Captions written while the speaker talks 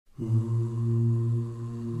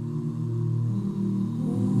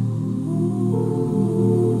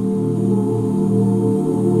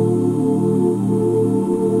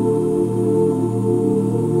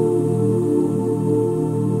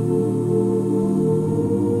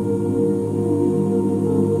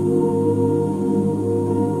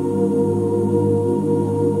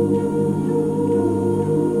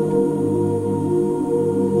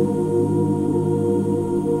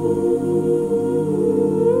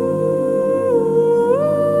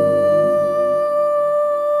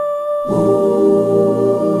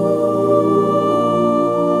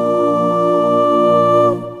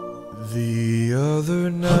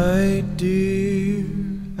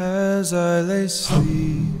As I lay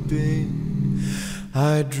sleeping,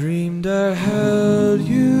 I dreamed I held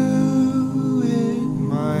you in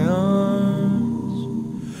my arms.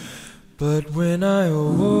 But when I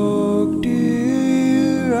awoke,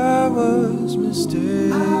 dear, I was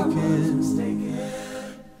mistaken.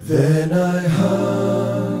 Then I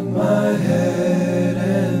hung my head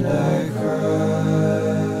and I cried.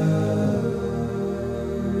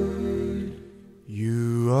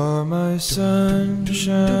 You are my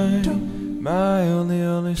sunshine, my only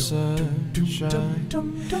sunshine.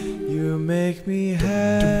 You make me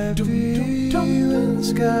happy when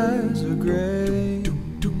skies are gray.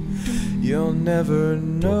 You'll never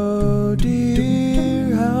know,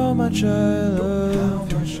 dear, how much I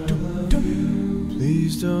love you.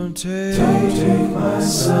 Please don't take my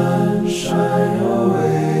sunshine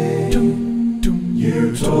away.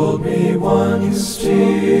 You told me once,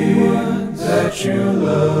 dear, that you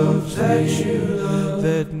loved me,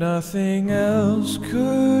 that nothing else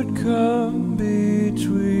could come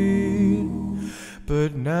between.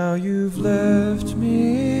 But now you've left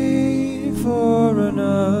me for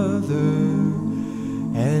another,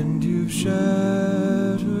 and you've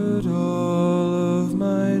shattered all of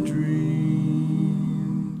my dreams.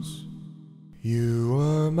 You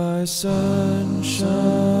are my sunshine,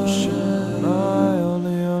 my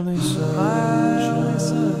only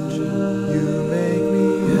sunshine. You make me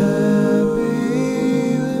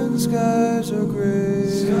happy when skies are gray.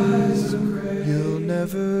 You'll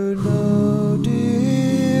never know,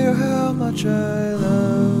 dear, how much I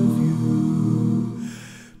love you.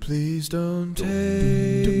 Please don't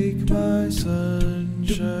take my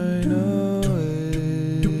sunshine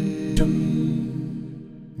away.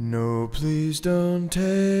 No, please don't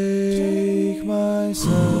take my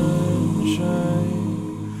sunshine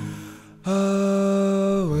away.